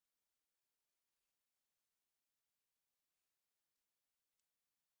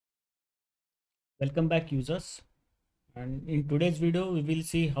Welcome back users, and in today's video we will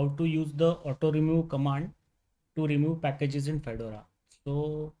see how to use the auto remove command to remove packages in Fedora.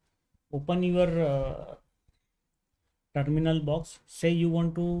 So open your terminal box, say you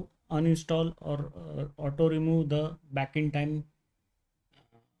want to uninstall or auto remove the back in time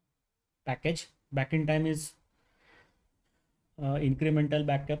package. Back in time is incremental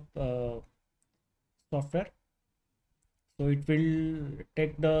backup software. So it will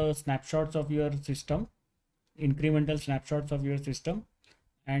take the snapshots of your system, incremental snapshots of your system,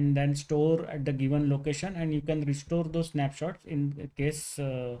 and then store at the given location, and you can restore those snapshots in case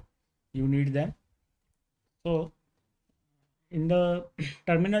you need them. So in the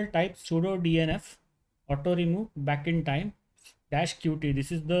terminal, type sudo dnf auto remove back in time -qt.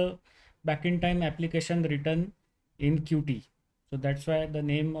 This is the back in time application written in qt, so that's why the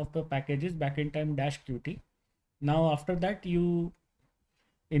name of the package is back in time -qt. Now after that, you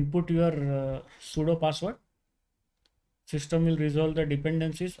input your sudo password. System will resolve the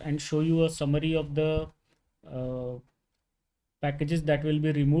dependencies and show you a summary of the uh, packages that will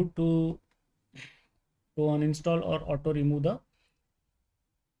be removed to uninstall or auto remove the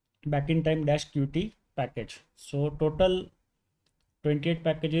back in time -qt package. So total 28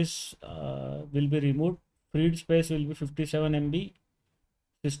 packages will be removed. Freed space will be 57 MB.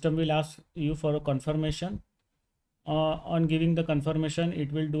 System will ask you for a confirmation. On giving the confirmation,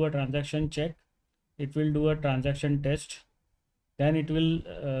 it will do a transaction check. It will do a transaction test. Then it will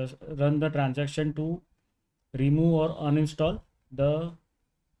run the transaction to remove or uninstall the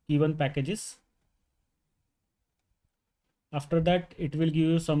given packages. After that, it will give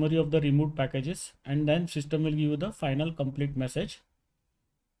you a summary of the removed packages, and then system will give you the final complete message.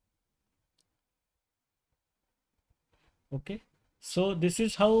 Okay, so this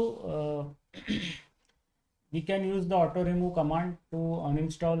is how we can use the auto remove command to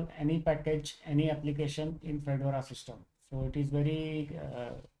uninstall any package, any application in Fedora system. So it is very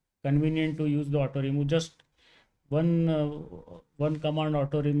convenient to use the auto remove. Just one command,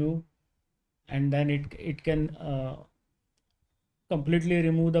 auto remove, and then it can completely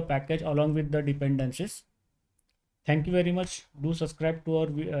remove the package along with the dependencies. Thank you very much. Do subscribe to our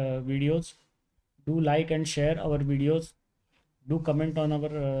videos. Do like and share our videos. Do comment on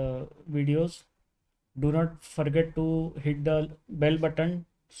our videos. Do not forget to hit the bell button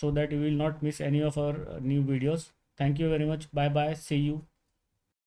so that you will not miss any of our new videos. Thank you very much. Bye bye. See you.